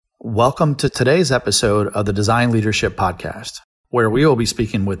Welcome to today's episode of the Design Leadership Podcast, where we will be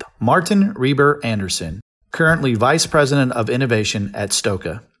speaking with Martin Reber Andersen, currently Vice President of Innovation at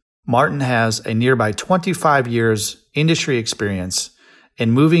Stokke. Martin has a nearby 25 years industry experience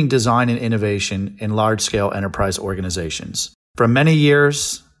in moving design and innovation in large-scale enterprise organizations. From many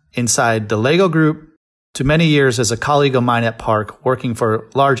years inside the LEGO Group to many years as a colleague of mine at Park working for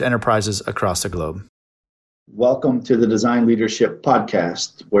large enterprises across the globe. Welcome to the Design Leadership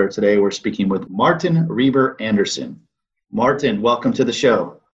Podcast, where today we're speaking with Martin Reber Andersen. Martin, welcome to the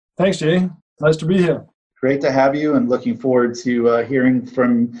show. Thanks, Jay. Nice to be here. Great to have you, and looking forward to hearing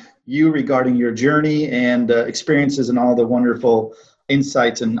from you regarding your journey and experiences and all the wonderful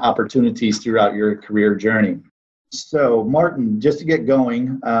insights and opportunities throughout your career journey. So, Martin, just to get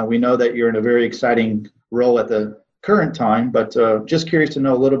going, we know that you're in a very exciting role at the current time, but just curious to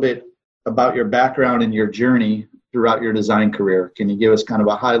know a little bit about your background and your journey throughout your design career. Can you give us kind of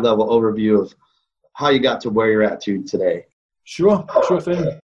a high-level overview of how you got to where you're at today? Sure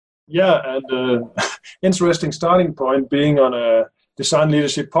thing. Yeah, and interesting starting point being on a design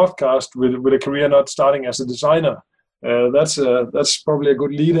leadership podcast with a career not starting as a designer. That's probably a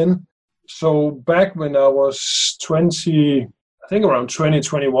good lead-in. So back when I was 20, I think around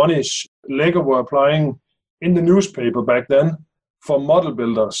 2021-ish, LEGO were applying in the newspaper back then for model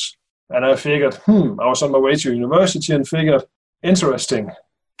builders. And I figured, I was on my way to university and figured, interesting,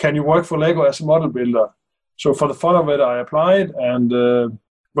 can you work for LEGO as a model builder? So for the fun of it, I applied and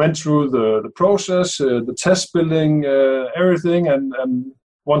went through the process, the test building, everything. And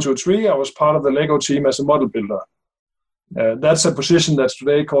 1, 2, 3, I was part of the LEGO team as a model builder. That's a position that's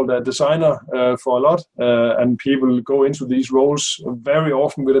today called a designer for a lot. And people go into these roles very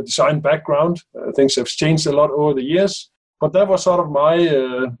often with a design background. Things have changed a lot over the years. But that was sort of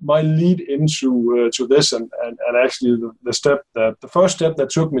my lead into to this, and actually the first step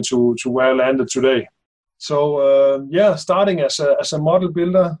that took me to where I landed today. So starting as a model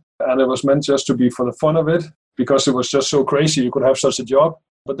builder, and it was meant just to be for the fun of it, because it was just so crazy you could have such a job.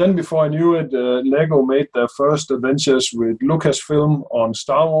 But then before I knew it, LEGO made their first adventures with Lucasfilm on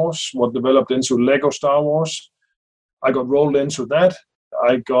Star Wars, what developed into LEGO Star Wars. I got rolled into that.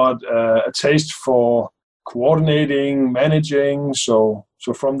 I got a taste for coordinating, managing. So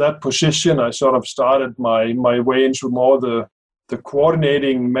from that position, I sort of started my way into more the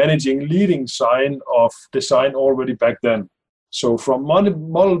coordinating, managing, leading side of design already back then. So from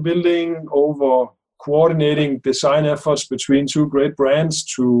model building over coordinating design efforts between two great brands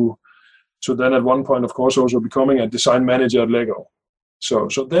to then at one point, of course, also becoming a design manager at LEGO. So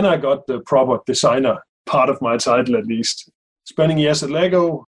then I got the proper designer part of my title at least. Spending years at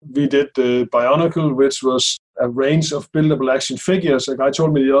LEGO, we did the Bionicle, which was a range of buildable action figures. A guy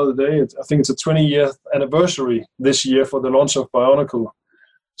told me the other day, I think it's a 20-year anniversary this year for the launch of Bionicle.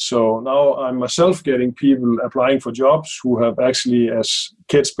 So now I'm myself getting people applying for jobs who have actually, as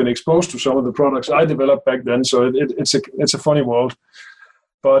kids, been exposed to some of the products I developed back then. So it's a funny world.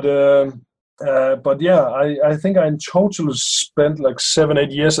 But yeah, I think I in total spent like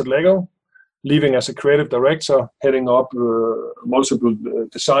 7-8 years at LEGO. Leaving as a creative director, heading up multiple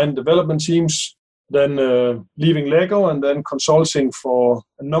design development teams, then leaving LEGO and then consulting for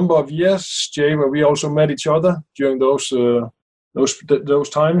a number of years, Jay, where we also met each other during those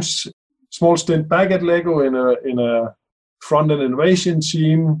times. Small stint back at LEGO in a front-end innovation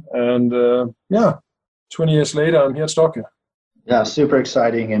team, and 20 years later, I'm here at Stokke. Yeah, super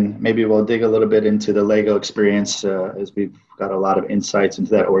exciting, and maybe we'll dig a little bit into the LEGO experience as we've got a lot of insights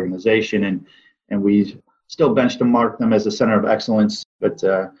into that organization, and we still benchmark them as a center of excellence, but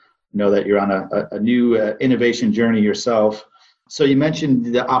know that you're on a new innovation journey yourself. So you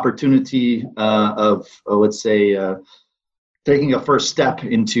mentioned the opportunity of, let's say, taking a first step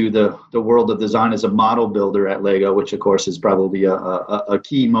into the world of design as a model builder at LEGO, which of course is probably a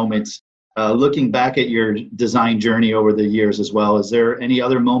key moment. Looking back at your design journey over the years as well, is there any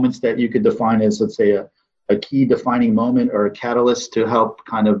other moments that you could define as, let's say, a key defining moment or a catalyst to help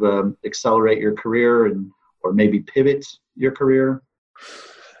kind of accelerate your career or maybe pivot your career?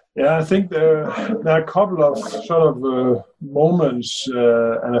 Yeah, I think there are a couple of sort of moments,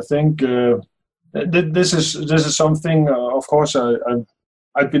 and I think this is something, of course,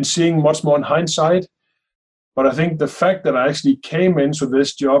 I've been seeing much more in hindsight, but I think the fact that I actually came into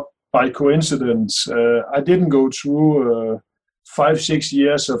this job by coincidence, I didn't go through 5-6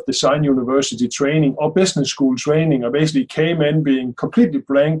 years of design university training or business school training. I basically came in being completely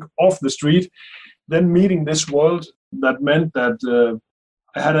blank off the street, then meeting this world that meant that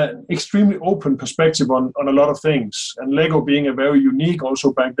I had an extremely open perspective on a lot of things. And LEGO being a very unique,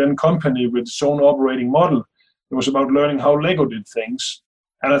 also back then, company with its own operating model, it was about learning how LEGO did things.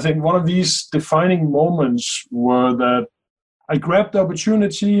 And I think one of these defining moments were that I grabbed the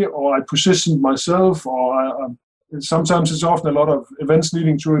opportunity, or I positioned myself, or sometimes it's often a lot of events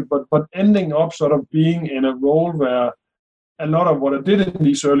leading to it, but ending up sort of being in a role where a lot of what I did in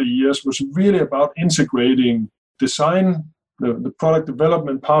these early years was really about integrating design, the product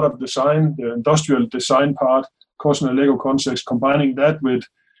development part of design, the industrial design part, of course in a LEGO context, combining that with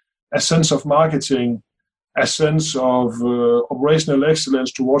a sense of marketing, a sense of operational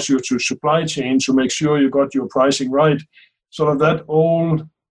excellence towards your supply chain to make sure you got your pricing right. Sort of that old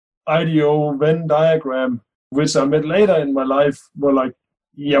IDEO Venn diagram, which I met later in my life, were like,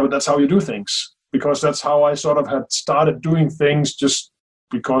 yeah, but that's how you do things. Because that's how I sort of had started doing things, just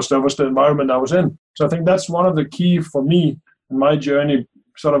because that was the environment I was in. So I think that's one of the key for me in my journey,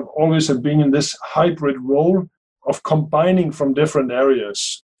 sort of always have been in this hybrid role of combining from different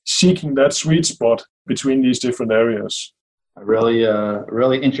areas, seeking that sweet spot between these different areas. A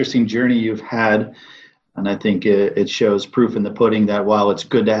really interesting journey you've had. And I think it shows proof in the pudding that while it's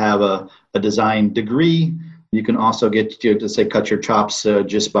good to have a design degree, you can also get to say cut your chops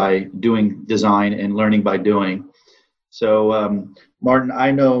just by doing design and learning by doing. So, Martin,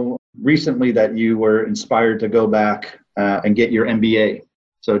 I know recently that you were inspired to go back and get your MBA.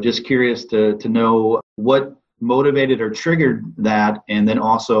 So just curious to know what motivated or triggered that, and then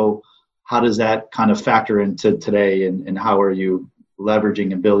also how does that kind of factor into today, and how are you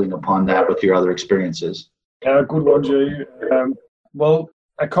leveraging and building upon that with your other experiences? Good one, Jay. Well,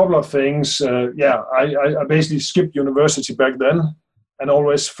 a couple of things. I basically skipped university back then and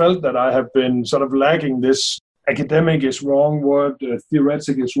always felt that I have been sort of lacking this. Academic is wrong word,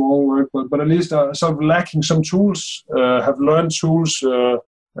 theoretic is wrong word, but at least sort of lacking some tools, have learned tools the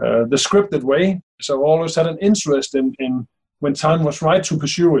scripted way. So I've always had an interest in when time was right to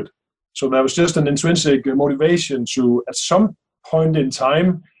pursue it. So there was just an intrinsic motivation to, at some point in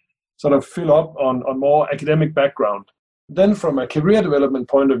time, sort of fill up on more academic background. Then from a career development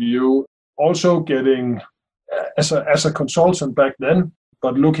point of view, also getting as a consultant back then,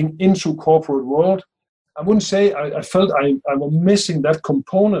 but looking into corporate world, I wouldn't say I felt I was missing that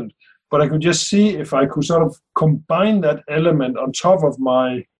component, but I could just see if I could sort of combine that element on top of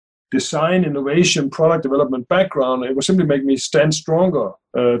my design, innovation, product development background. It would simply make me stand stronger,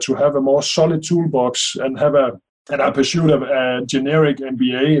 to have a more solid toolbox and I pursued a generic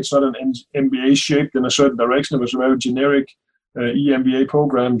MBA. It's not an MBA shaped in a certain direction. It was a very generic EMBA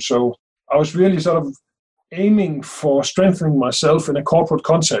program. So I was really sort of aiming for strengthening myself in a corporate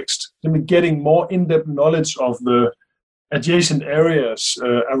context, getting more in-depth knowledge of the adjacent areas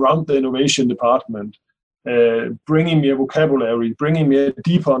around the innovation department, bringing me a vocabulary, bringing me a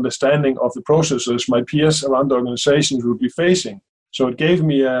deeper understanding of the processes my peers around the organizations would be facing. So it gave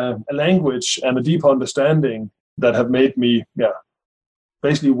me a language and a deeper understanding that have made me,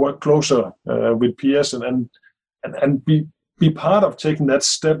 basically work closer with peers and be part of taking that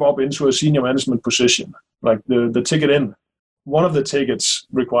step up into a senior management position, like the ticket in, one of the tickets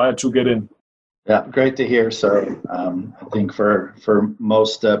required to get in. Yeah, great to hear. So I think for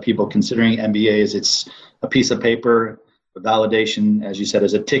most people considering MBAs, it's a piece of paper, a validation, as you said,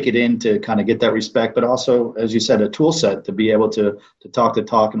 as a ticket in to kind of get that respect, but also, as you said, a tool set to be able to talk the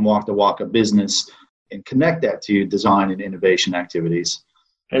talk and walk the walk of business and connect that to design and innovation activities.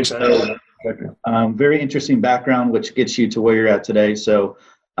 Exactly. Very interesting background, which gets you to where you're at today. So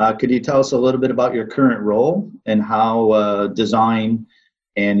could you tell us a little bit about your current role and how design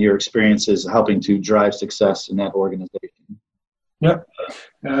and your experiences helping to drive success in that organization? Yeah,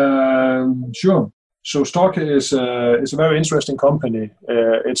 sure. So Stokke is a very interesting company.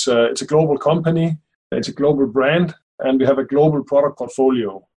 It's a global company. It's a global brand, and we have a global product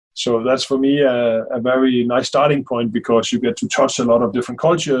portfolio. So that's for me a very nice starting point, because you get to touch a lot of different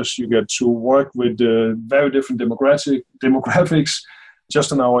cultures. You get to work with very different demographics.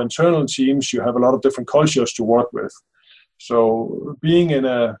 Just in our internal teams, you have a lot of different cultures to work with. So being in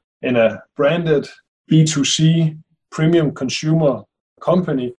a branded B2C premium consumer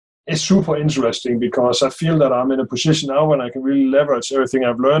company is super interesting, because I feel that I'm in a position now when I can really leverage everything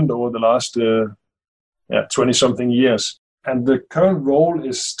I've learned over the last 20-something years. And the current role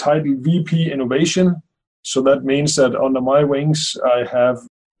is titled VP Innovation. So that means that under my wings, I have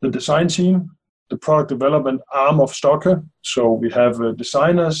the design team, the product development arm of Stokke. So we have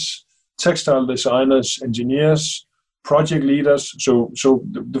designers, textile designers, engineers, project leaders. So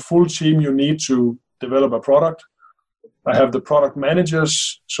the full team you need to develop a product. I have the product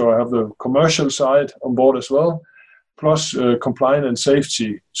managers. So I have the commercial side on board as well, plus compliance and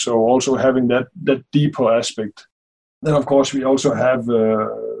safety. So also having that deeper aspect. Then, of course, we also have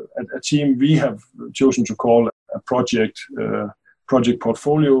a team we have chosen to call a project project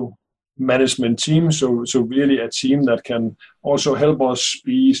portfolio management team. So really a team that can also help us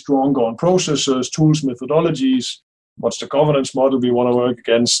be stronger on processes, tools, methodologies. What's the governance model we want to work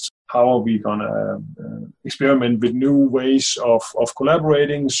against? How are we going to experiment with new ways of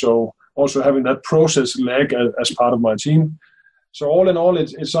collaborating? So also having that process leg as part of my team. So all in all,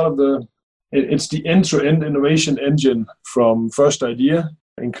 it's sort of it's the end-to-end innovation engine from first idea,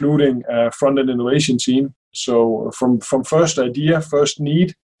 including a front-end innovation team. So from first idea, first need,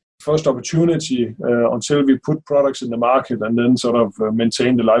 first opportunity until we put products in the market and then sort of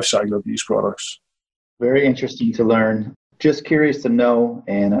maintain the life cycle of these products. Very interesting to learn. Just curious to know,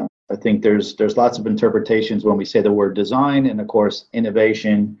 and I think there's lots of interpretations when we say the word design and, of course,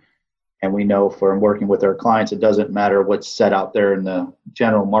 innovation. And we know from working with our clients, it doesn't matter what's set out there in the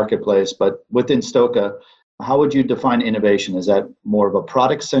general marketplace. But within Stokke, how would you define innovation? Is that more of a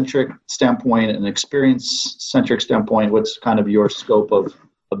product-centric standpoint, an experience-centric standpoint? What's kind of your scope of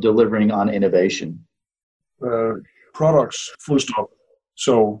delivering on innovation? Products, full stop.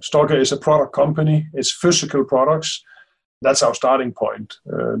 So Stokke is a product company. It's physical products. That's our starting point.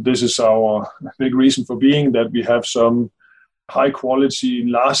 This is our big reason for being, that we have some high-quality,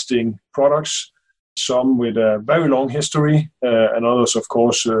 lasting products, some with a very long history, and others, of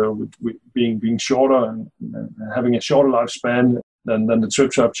course, with being shorter and having a shorter lifespan than the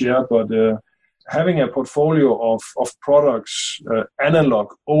trip-trap chair. But having a portfolio of products,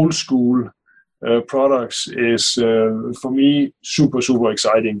 analog, old-school products, is, for me, super, super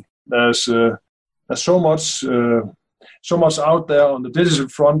exciting. There's so much out there on the digital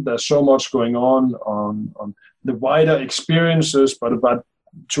front. There's so much going on the wider experiences, but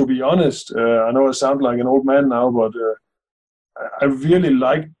to be honest, I know I sound like an old man now, but I really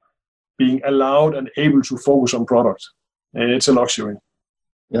like being allowed and able to focus on product. It's a luxury.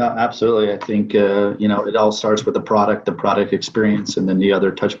 Yeah, absolutely. I think it all starts with the product experience, and then the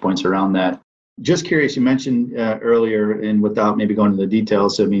other touch points around that. Just curious, you mentioned earlier, and without maybe going into the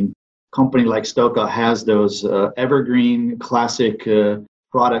details, I mean, company like Stokke has those evergreen classic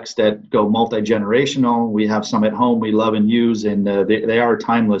products that go multi-generational. We have some at home we love and use, and they are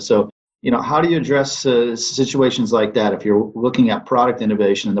timeless. So, how do you address situations like that? If you're looking at product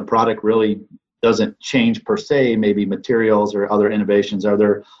innovation and the product really doesn't change per se, maybe materials or other innovations, are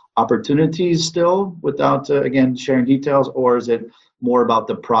there opportunities still without, again, sharing details, or is it more about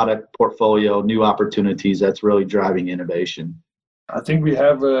the product portfolio, new opportunities that's really driving innovation? I think we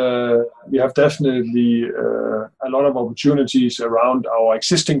have definitely a lot of opportunities around our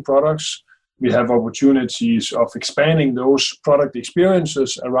existing products. We have opportunities of expanding those product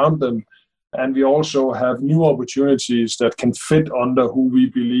experiences around them. And we also have new opportunities that can fit under who we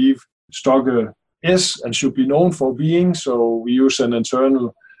believe Stokke is and should be known for being. So we use an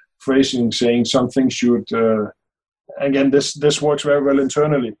internal phrasing saying something should, again, this works very well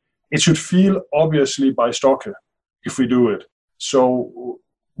internally. It should feel obviously by Stokke if we do it. So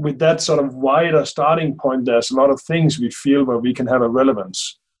with that sort of wider starting point, there's a lot of things we feel where we can have a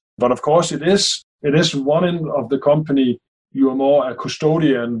relevance. But of course, it is one end of the company. You are more a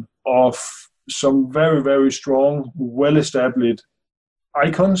custodian of some very, very strong, well-established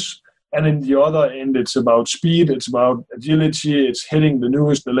icons. And in the other end, it's about speed, it's about agility, it's hitting the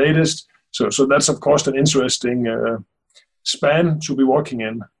newest, the latest. So that's, of course, an interesting span to be working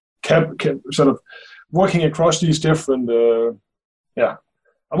in. Sort of working across these different,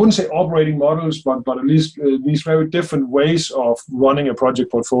 I wouldn't say operating models, but at least these very different ways of running a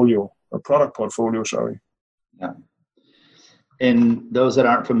product portfolio. Yeah. And those that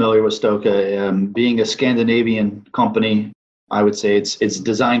aren't familiar with Stokke, being a Scandinavian company, I would say it's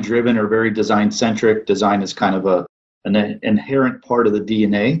design driven or very design centric. Design is kind of an inherent part of the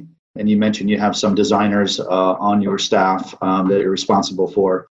DNA. And you mentioned you have some designers on your staff that you're responsible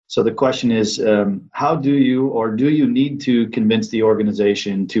for. So the question is, how do you need to convince the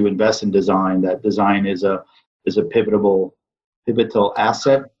organization to invest in design? That design is a pivotal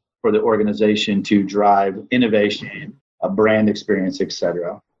asset for the organization to drive innovation, a brand experience,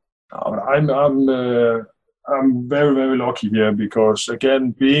 etc. I'm very, very lucky here because,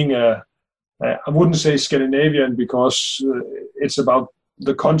 again, being I wouldn't say Scandinavian because it's about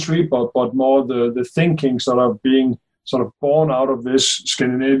the country, but more the thinking sort of being sort of born out of this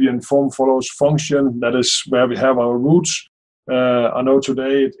Scandinavian form follows function. That is where we have our roots. I know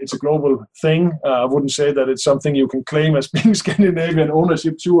today it's a global thing. I wouldn't say that it's something you can claim as being Scandinavian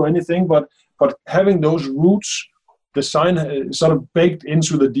ownership to or anything, but having those roots, design is sort of baked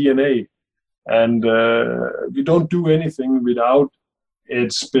into the DNA. And we don't do anything without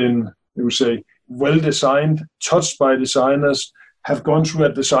it's been, you would say, well designed, touched by designers, have gone through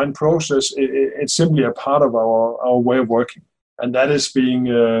that design process. It's simply a part of our way of working. and that is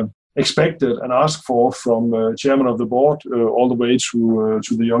being expected and asked for from chairman of the board all the way to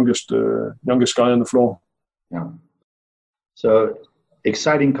the youngest guy on the floor. Yeah. So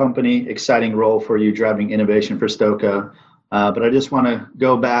exciting company, exciting role for you driving innovation for Stokke. But I just want to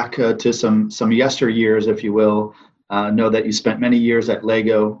go back to some yesteryears, if you will. Know that you spent many years at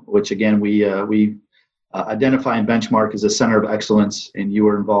LEGO, which again we identify and benchmark as a center of excellence, and you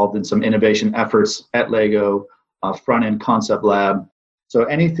were involved in some innovation efforts at LEGO, front-end concept lab. So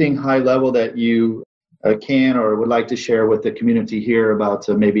anything high level that you can or would like to share with the community here about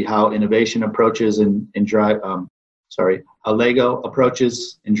maybe how innovation approaches and drive, how LEGO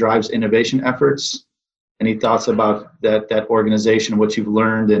approaches and drives innovation efforts? Any thoughts about that organization, what you've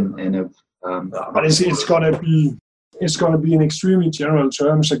learned and but it's gonna be in extremely general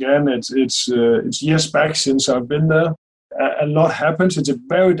terms. Again, it's years back since I've been there. A lot happens. It's a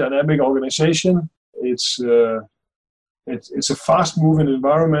very dynamic organization. It's a fast-moving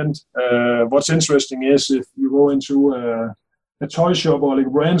environment. What's interesting is if you go into a toy shop or like a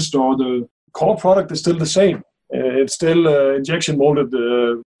brand store, the core product is still the same. It's still injection molded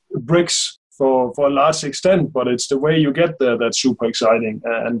bricks for a large extent, but it's the way you get there that's super exciting.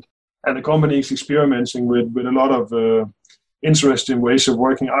 And the company is experimenting with a lot of interesting ways of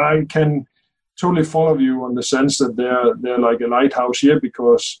working. I can totally follow you on the sense that they're like a lighthouse here,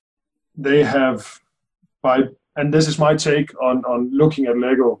 because they have, and this is my take on looking at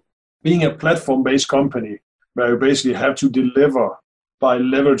LEGO, being a platform-based company where you basically have to deliver by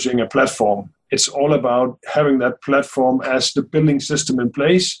leveraging a platform. It's all about having that platform as the building system in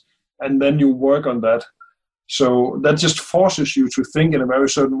place, and then you work on that. So that just forces you to think in a very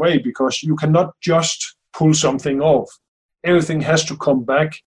certain way, because you cannot just pull something off. Everything has to come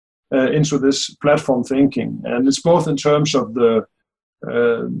back into this platform thinking. And it's both in terms of the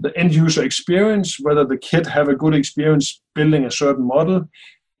end user experience, whether the kid have a good experience building a certain model.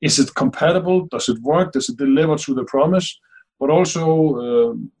 Is it compatible? Does it work? Does it deliver to the promise? But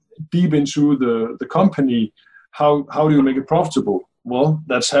also deep into the company, how do you make it profitable? Well,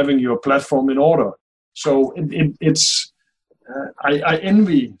 that's having your platform in order. So it's I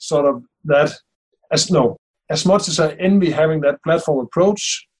envy sort of that. As much as I envy having that platform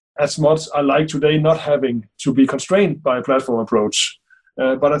approach, as much I like today not having to be constrained by a platform approach.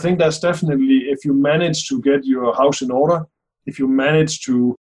 But I think that's definitely, if you manage to get your house in order, if you manage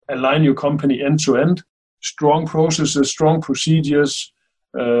to align your company end to end, strong processes, strong procedures,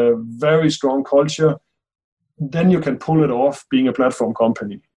 very strong culture, then you can pull it off being a platform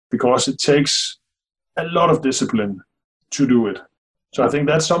company, because it takes a lot of discipline to do it. So I think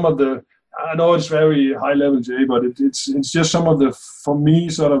that's some of the, I know it's very high level, Jay, but it's just some of the, for me,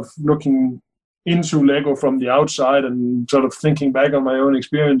 sort of looking into LEGO from the outside and sort of thinking back on my own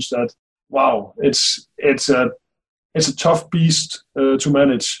experience, that, wow, it's a tough beast to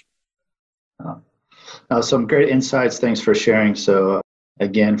manage. Some great insights. Thanks for sharing. So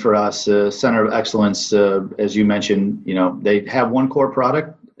again, for us, Center of Excellence, as you mentioned, they have one core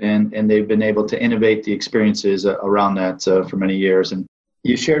product, and they've been able to innovate the experiences around that for many years. And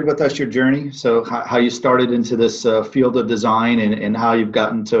you shared with us your journey, so how you started into this field of design and how you've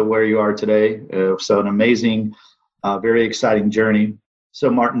gotten to where you are today. So an amazing, very exciting journey. So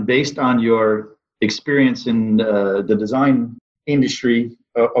Martin, based on your experience in the design industry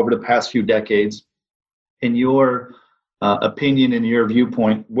over the past few decades, in your opinion and your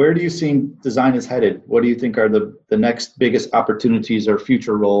viewpoint, where do you see design is headed? What do you think are the next biggest opportunities or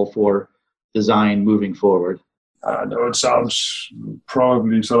future role for design moving forward? I know it sounds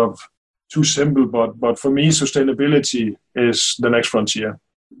probably sort of too simple, but for me, sustainability is the next frontier.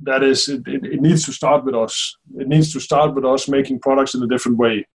 That is, it needs to start with us. It needs to start with us making products in a different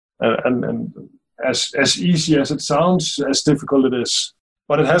way. And as easy as it sounds, as difficult it is.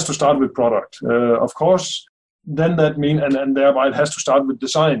 But it has to start with product. Of course, then that means, and thereby it has to start with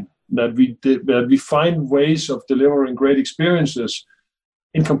design, that we find ways of delivering great experiences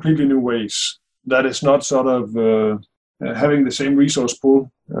in completely new ways. That is not sort of having the same resource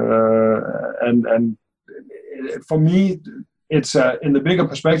pool. And for me, it's in the bigger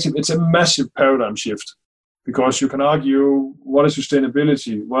perspective, it's a massive paradigm shift, because you can argue, what is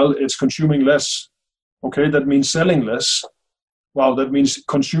sustainability? Well, it's consuming less. Okay, that means selling less. Well, that means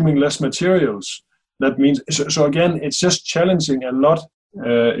consuming less materials. That means, so again, it's just challenging a lot.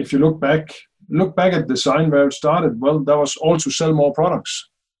 If you look back at design where it started, well, that was all to sell more products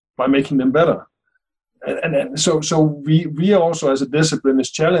by making them better. And so we also as a discipline is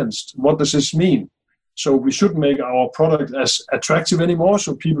challenged. What does this mean? So we shouldn't make our product as attractive anymore,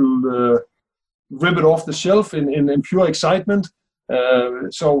 so people rip it off the shelf in pure excitement.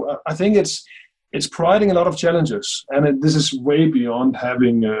 So I think it's providing a lot of challenges, and this is way beyond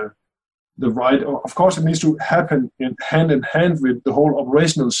having the right. Of course, it needs to happen in hand with the whole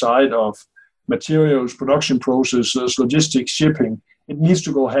operational side of materials, production processes, logistics, shipping. It needs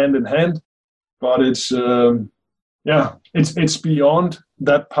to go hand in hand, but it's beyond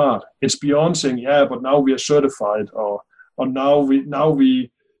that part. It's beyond saying, but now we are certified, or now we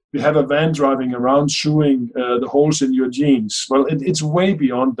have a van driving around showing the holes in your jeans. Well, it's way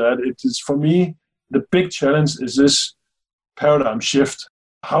beyond that. It is, for me, the big challenge is this paradigm shift.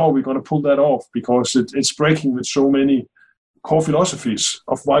 How are we going to pull that off? Because it's breaking with so many core philosophies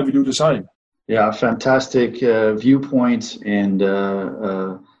of why we do design. Yeah, fantastic viewpoint, and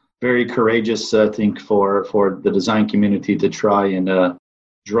very courageous, I think, for the design community to try and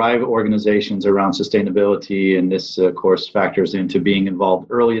drive organizations around sustainability. And this, of course, factors into being involved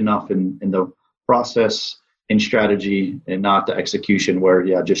early enough in the process, in strategy, and not the execution where,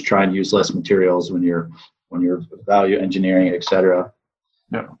 just try and use less materials when you're value engineering, et cetera.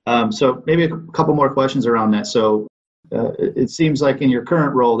 Yeah. So maybe a couple more questions around that. So it seems like in your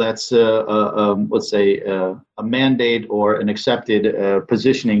current role, that's let's say a mandate or an accepted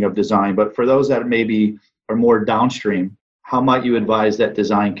positioning of design. But for those that maybe are more downstream, how might you advise that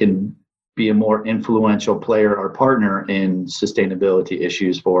design can be a more influential player or partner in sustainability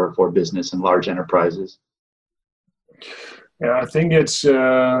issues for business and large enterprises? Yeah, I think it's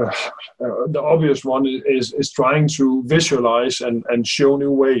the obvious one is trying to visualize and show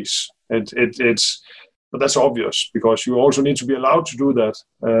new ways. But that's obvious, because you also need to be allowed to do that.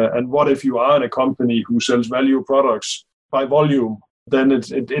 And what if you are in a company who sells value products by volume? Then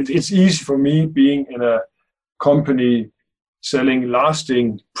it's easy for me, being in a company selling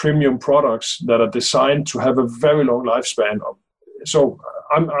lasting premium products that are designed to have a very long lifespan. So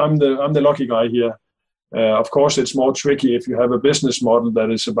I'm the lucky guy here. Of course, it's more tricky if you have a business model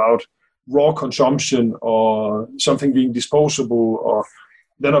that is about raw consumption or something being disposable, or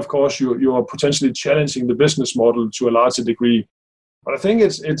then of course you are potentially challenging the business model to a larger degree. But I think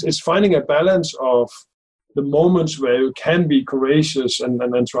it's finding a balance of the moments where you can be courageous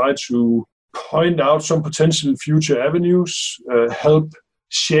and try to point out some potential future avenues, help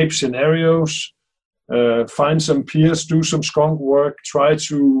shape scenarios, find some peers, do some skunk work, try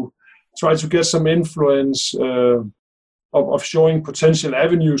to get some influence of showing potential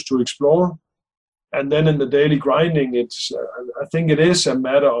avenues to explore. And then in the daily grinding, I think it is a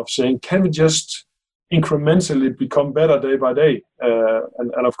matter of saying, can we just incrementally become better day by day?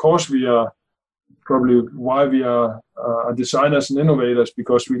 And of course, we are probably why we are designers and innovators,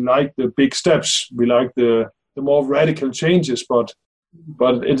 because we like the big steps. We like the more radical changes, but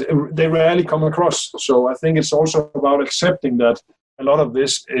they rarely come across. So I think it's also about accepting that a lot of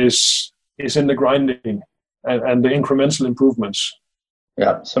this is in the grinding and the incremental improvements.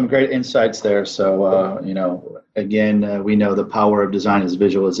 Yeah, some great insights there. So, again, we know the power of design is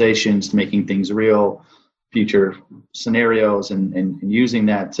visualizations, making things real, future scenarios, and using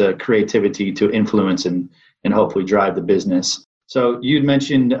that creativity to influence and hopefully drive the business. So you'd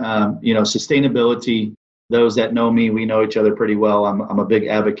mentioned, sustainability. Those that know me, we know each other pretty well. I'm a big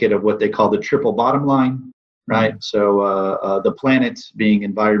advocate of what they call the triple bottom line, right? So the planet being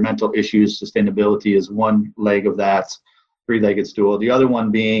environmental issues, sustainability is one leg of that, three-legged stool. The other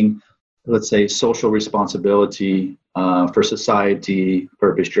one being, let's say, social responsibility for society,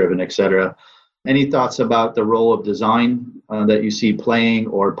 purpose-driven, et cetera. Any thoughts about the role of design that you see playing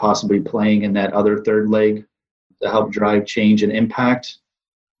or possibly playing in that other third leg to help drive change and impact,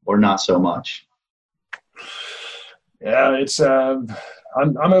 or not so much? Yeah, it's I'm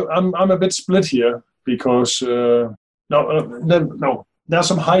a bit split here, because no, there are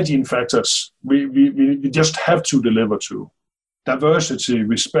some hygiene factors we just have to deliver to. Diversity,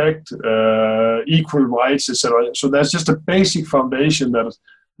 respect, equal rights, etc. So there's just a basic foundation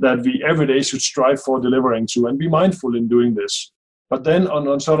that we every day should strive for delivering to, and be mindful in doing this. But then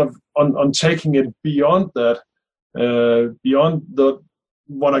on taking it beyond that, beyond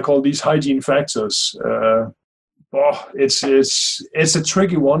what I call these hygiene factors, it's a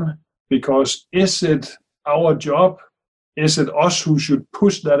tricky one, because is it our job? Is it us who should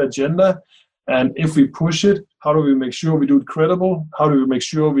push that agenda? And if we push it, how do we make sure we do it credible? How do we make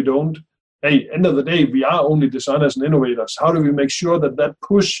sure we don't? Hey, end of the day, we are only designers and innovators. How do we make sure that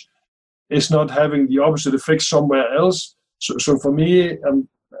push is not having the opposite effect somewhere else? So for me,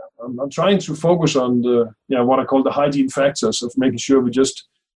 I'm trying to focus on what I call the hygiene factors of making sure we just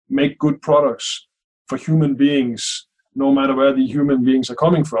make good products for human beings, no matter where the human beings are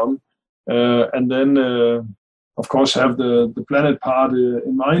coming from, and then of course have the planet part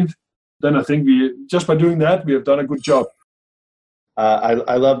in mind. Then I think just by doing that, we have done a good job.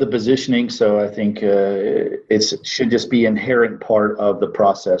 I love the positioning, so I think it should just be inherent part of the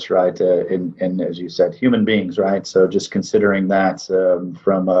process, right? And as you said, human beings, right? So just considering that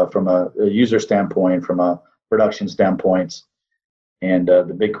from a user standpoint, from a production standpoint, and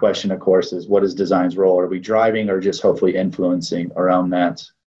the big question, of course, is what is design's role? Are we driving or just hopefully influencing around that?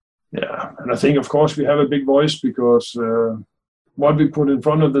 Yeah, and I think, of course, we have a big voice because what we put in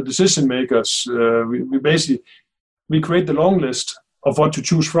front of the decision makers, we basically create the long list of what to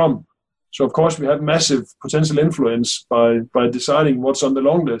choose from. So, of course, we have massive potential influence by deciding what's on the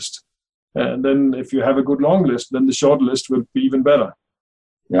long list. And then if you have a good long list, then the short list will be even better.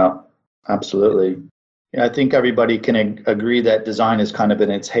 Yeah, absolutely. Yeah, I think everybody can agree that design is kind of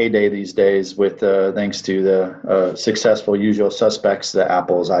in its heyday these days with thanks to the successful usual suspects, the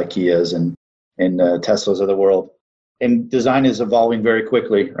Apples, IKEAs, and Teslas of the world. And design is evolving very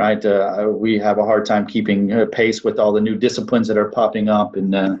quickly, right? We have a hard time keeping pace with all the new disciplines that are popping up,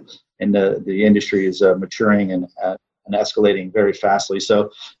 and the industry is maturing and escalating very fastly.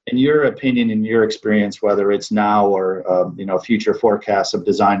 So, in your opinion, in your experience, whether it's now or future forecasts of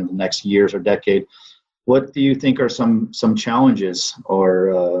design in the next years or decade, what do you think are some challenges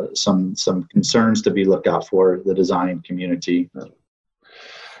or some concerns to be looked out for the design community?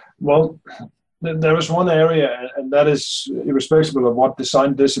 Well, there is one area, and that is irrespective of what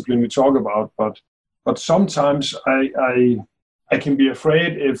design discipline we talk about. But sometimes I can be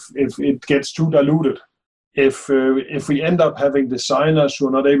afraid if it gets too diluted. If we end up having designers who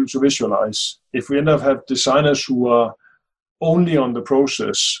are not able to visualize, if we end up have designers who are only on the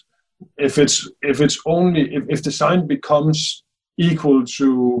process, if design becomes equal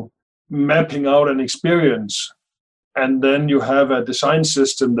to mapping out an experience, and then you have a design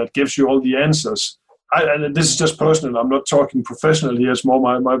system that gives you all the answers. And this is just personal. I'm not talking professional here. It's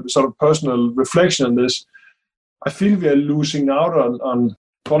more my sort of personal reflection on this. I feel we are losing out on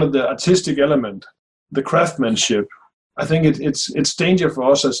call it the artistic element, the craftsmanship. I think it's danger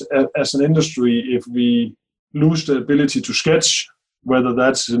for us as an industry if we lose the ability to sketch, whether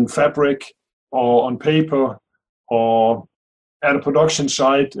that's in fabric or on paper or at a production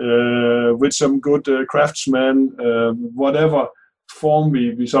site with some good craftsmen, whatever form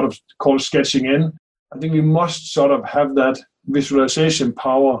we sort of call sketching in. I think we must sort of have that visualization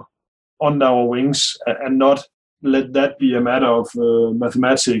power under our wings and not let that be a matter of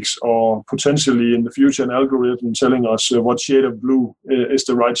mathematics or potentially in the future an algorithm telling us what shade of blue is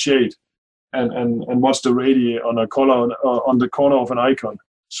the right shade and what's the radii on a color on the corner of an icon.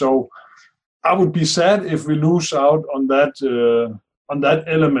 So I would be sad if we lose out on that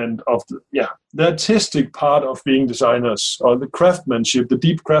element of the artistic part of being designers, or the craftsmanship, the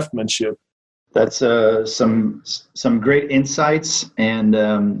deep craftsmanship. That's some great insights, and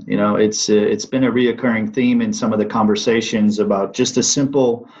it's been a reoccurring theme in some of the conversations about just a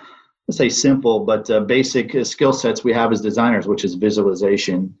simple, let's say simple, but basic skill sets we have as designers, which is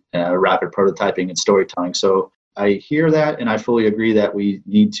visualization, rapid prototyping, and storytelling. So I hear that, and I fully agree that we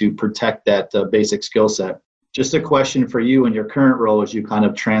need to protect that basic skill set. Just a question for you in your current role as you kind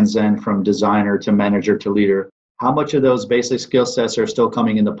of transcend from designer to manager to leader. How much of those basic skill sets are still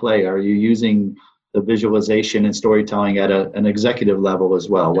coming into play? Are you using the visualization and storytelling at an executive level as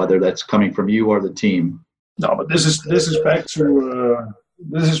well, whether that's coming from you or the team? No, but this is back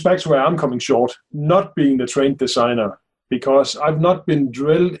to where I'm coming short, not being the trained designer, because I've not been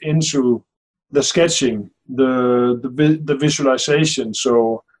drilled into the sketching, the visualization.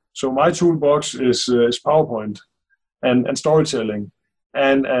 So my toolbox is PowerPoint and storytelling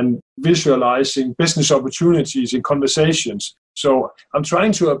and visualizing business opportunities in conversations. So I'm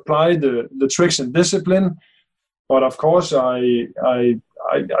trying to apply the tricks and discipline, but of course I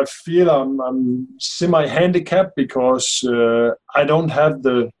feel I'm semi-handicapped because I don't have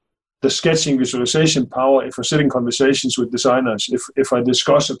the sketching visualization power if I sit in conversations with designers. If I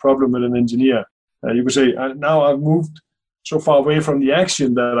discuss a problem with an engineer, you could say, now I've moved so far away from the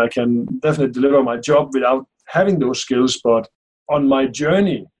action that I can definitely deliver my job without having those skills. But on my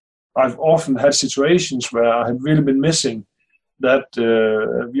journey, I've often had situations where I have really been missing that.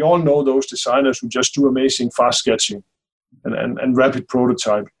 We all know those designers who just do amazing fast sketching and rapid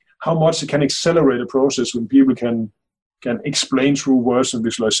prototype. How much it can accelerate a process when people can explain through words and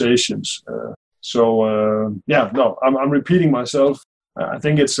visualizations. I'm repeating myself. I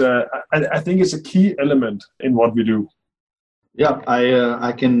think it's a key element in what we do. Yeah,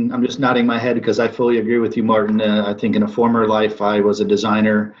 I'm just nodding my head because I fully agree with you, Martin. I think in a former life, I was a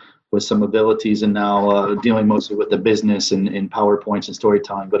designer with some abilities and now dealing mostly with the business and in PowerPoints and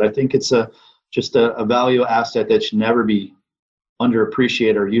storytelling. But I think it's just a value asset that should never be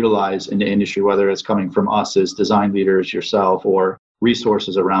underappreciated or utilized in the industry, whether it's coming from us as design leaders, yourself, or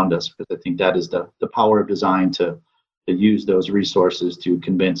resources around us. Because I think that is the power of design to use those resources to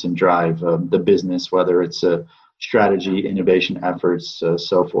convince and drive the business, whether it's strategy, innovation efforts,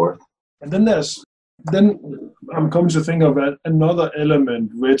 so forth. And then I'm coming to think of another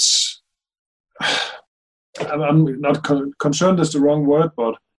element, which I'm not concerned is the wrong word,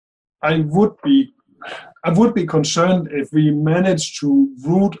 but I would be concerned if we manage to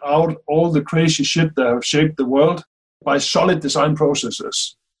root out all the crazy shit that have shaped the world by solid design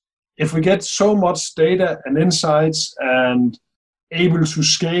processes. If we get so much data and insights and able to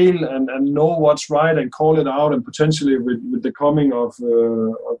scale and know what's right and call it out, and potentially with the coming of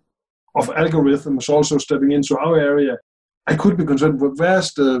algorithms also stepping into our area, I could be concerned, but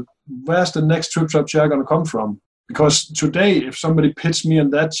where's the next trip-trap chair going to come from? Because today, if somebody pitched me in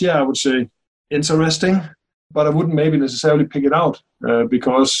that chair, I would say, interesting, but I wouldn't maybe necessarily pick it out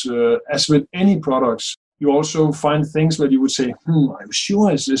because as with any products, you also find things where you would say, I'm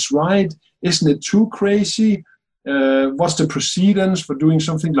sure, is this right? Isn't it too crazy? What's the precedence for doing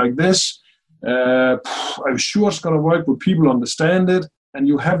something like this? I'm sure it's going to work, but people understand it. And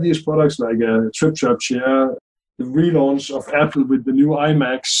you have these products like a trip-trap chair, the relaunch of Apple with the new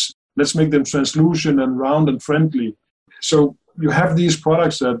iMacs. Let's make them translucent and round and friendly. So you have these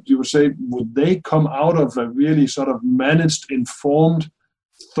products that you would say, would they come out of a really sort of managed, informed,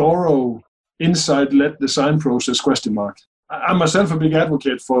 thorough, insight-led design process, ? I'm myself a big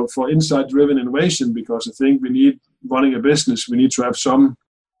advocate for insight-driven innovation, because I think we need, running a business, we need to have some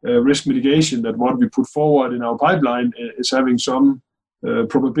risk mitigation, that what we put forward in our pipeline is having some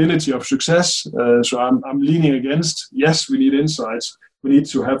probability of success. So I'm leaning against, yes, we need insights. We need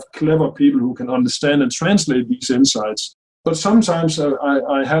to have clever people who can understand and translate these insights. But sometimes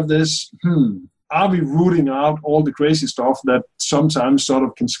I have this, are we rooting out all the crazy stuff that sometimes sort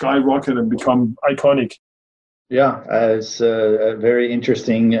of can skyrocket and become iconic? Yeah, it's a very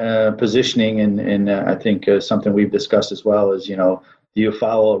interesting positioning, and I think something we've discussed as well is, do you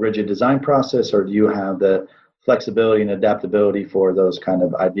follow a rigid design process, or do you have the flexibility and adaptability for those kind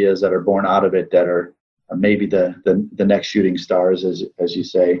of ideas that are born out of it, that are maybe the next shooting stars, as you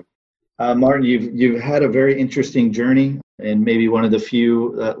say. Martin, you've had a very interesting journey, and maybe one of the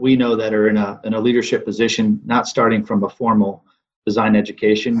few we know that are in a leadership position, not starting from a formal design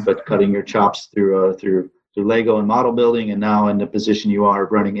education, but cutting your chops through LEGO and model building, and now in the position you are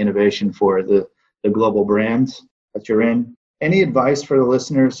running innovation for the global brands that you're in. Any advice for the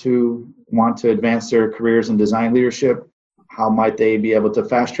listeners who want to advance their careers in design leadership? How might they be able to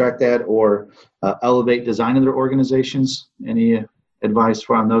fast track that or elevate design in their organizations? Any advice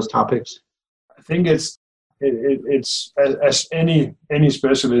on those topics? I think it's as any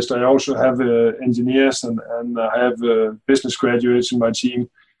specialist. I also have engineers and I have business graduates in my team.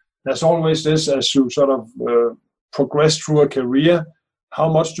 There's always this, as you sort of progress through a career, how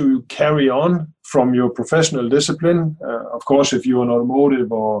much do you carry on from your professional discipline? Of course, if you're an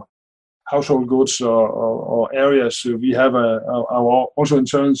automotive or household goods or areas, we have our also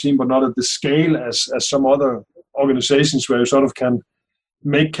internal team, but not at the scale as some other organizations where you sort of can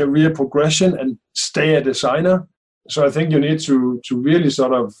make career progression and stay a designer. So I think you need to really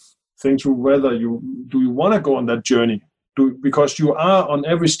sort of think through whether you want to go on that journey. Because you are, on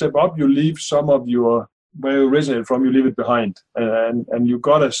every step up, you leave some of your, where you originated from, you leave it behind. And you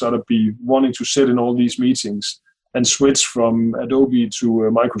got to sort of be wanting to sit in all these meetings and switch from Adobe to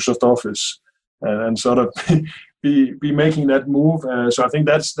Microsoft Office and sort of be making that move. So I think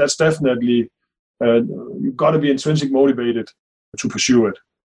that's definitely, you've got to be intrinsic motivated to pursue it.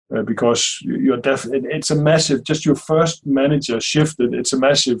 Because it's a massive, just your first manager shifted, it's a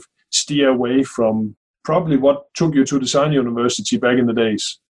massive steer away from probably what took you to design university back in the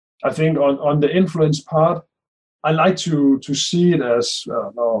days. I think on the influence part, I like to see it as,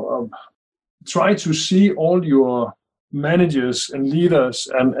 try to see all your managers and leaders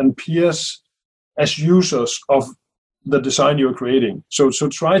and peers as users of the design you're creating. So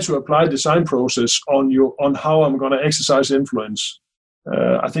try to apply design process on how I'm going to exercise influence.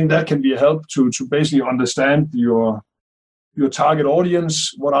 I think that can be a help to basically understand your target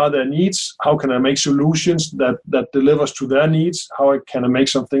audience. What are their needs? How can I make solutions that delivers to their needs? How can I make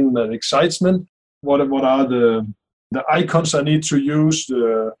something that excites them? What are the icons I need to use?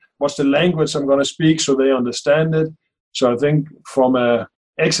 What's the language I'm going to speak so they understand it? So I think from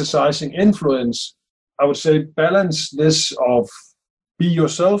exercising influence, I would say balance this of be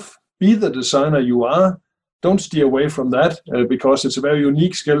yourself, be the designer you are. Don't steer away from that because it's a very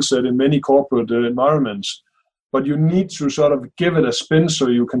unique skill set in many corporate environments. But you need to sort of give it a spin so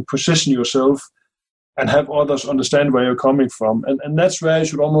you can position yourself and have others understand where you're coming from. And that's where you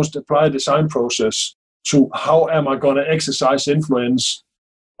should almost apply a design process to how am I going to exercise influence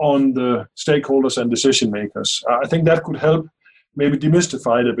on the stakeholders and decision makers. I think that could help maybe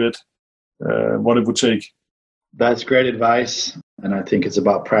demystify it a bit, what it would take. That's great advice. And I think it's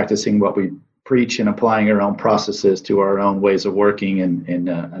about practicing what we preach and applying our own processes to our own ways of working in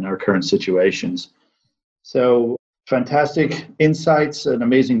our current situations. So fantastic insights, an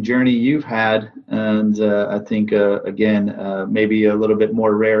amazing journey you've had. And I think, again, maybe a little bit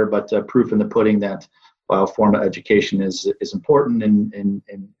more rare, but proof in the pudding that while formal education is important and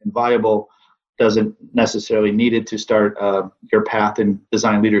viable, doesn't necessarily need it to start your path in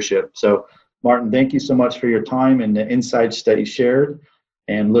design leadership. So Martin, thank you so much for your time and the insights that you shared,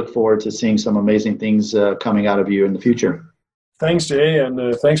 and look forward to seeing some amazing things coming out of you in the future. Thanks, Jay,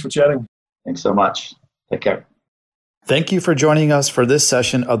 and thanks for chatting. Thanks so much. Take care. Thank you for joining us for this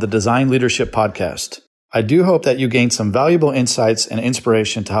session of the Design Leadership Podcast. I do hope that you gained some valuable insights and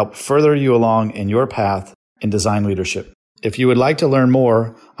inspiration to help further you along in your path in design leadership. If you would like to learn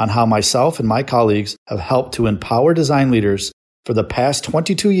more on how myself and my colleagues have helped to empower design leaders for the past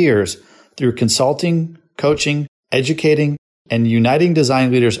 22 years through consulting, coaching, educating, and uniting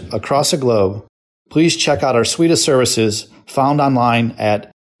design leaders across the globe, please check out our suite of services found online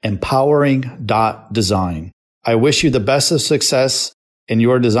at empowering.design. I wish you the best of success in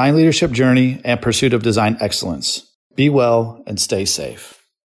your design leadership journey and pursuit of design excellence. Be well and stay safe.